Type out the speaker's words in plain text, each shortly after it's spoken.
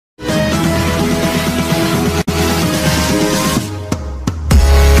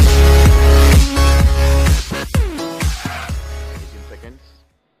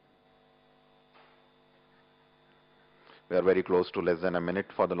We are very close to less than a minute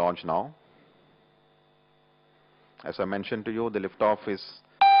for the launch now. As I mentioned to you, the liftoff is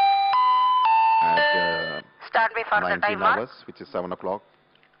at Stand by for 19 the timer. hours, which is 7 o'clock,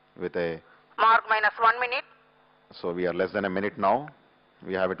 with a Mark minus 1 minute. So we are less than a minute now.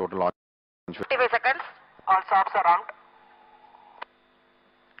 We have a total launch. 55 seconds. All stops are armed.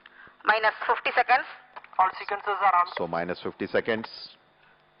 Minus 50 seconds. All sequences are armed. So minus 50 seconds.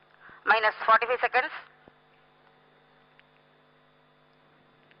 Minus 45 seconds.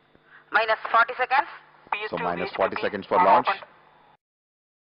 Minus 40 seconds. So minus 40 seconds for launch.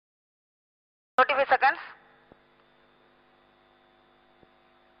 35 seconds.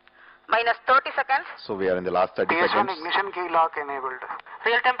 Minus 30 seconds. So we are in the last 30 PS1 seconds. ignition key lock enabled.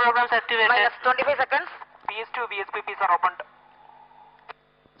 Real-time programs activated. Minus 25 seconds. PS2 VSPPs are opened.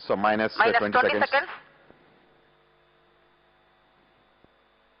 So minus, Minus 20 20 seconds. seconds.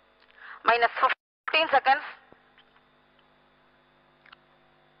 Minus 15 seconds.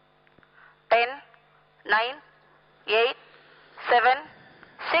 10, 9, 8, 7,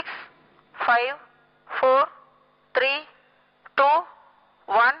 6, 5, 4, 3, 2,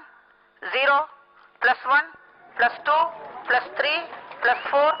 1, 0, plus 1, plus 2, plus 3, plus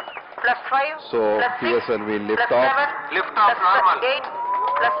 4, plus 5, So plus 6, PSLV plus liftoff. 7, Liftoff plus normal. 8,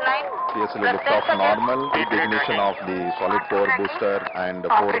 plus 9, PSLV plus 10 liftoff seconds. normal with the ignition of the solid core booster and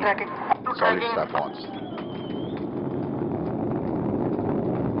 4 solid strap-ons.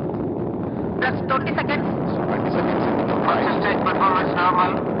 Plus 20 seconds. So 20 seconds into the First flight. stage performance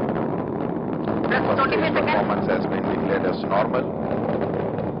normal. Plus First 25 stage seconds. performance has been declared as normal.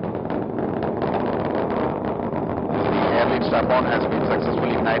 The air lead strap-on has been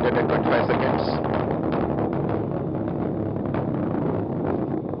successfully ignited at 25 seconds.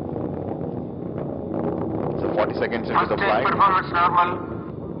 So 40 seconds into First the stage flight. performance normal.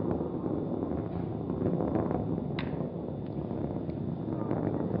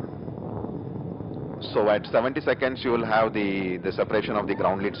 So at 70 seconds you will have the separation of the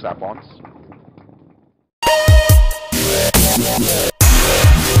ground lead strap-ons.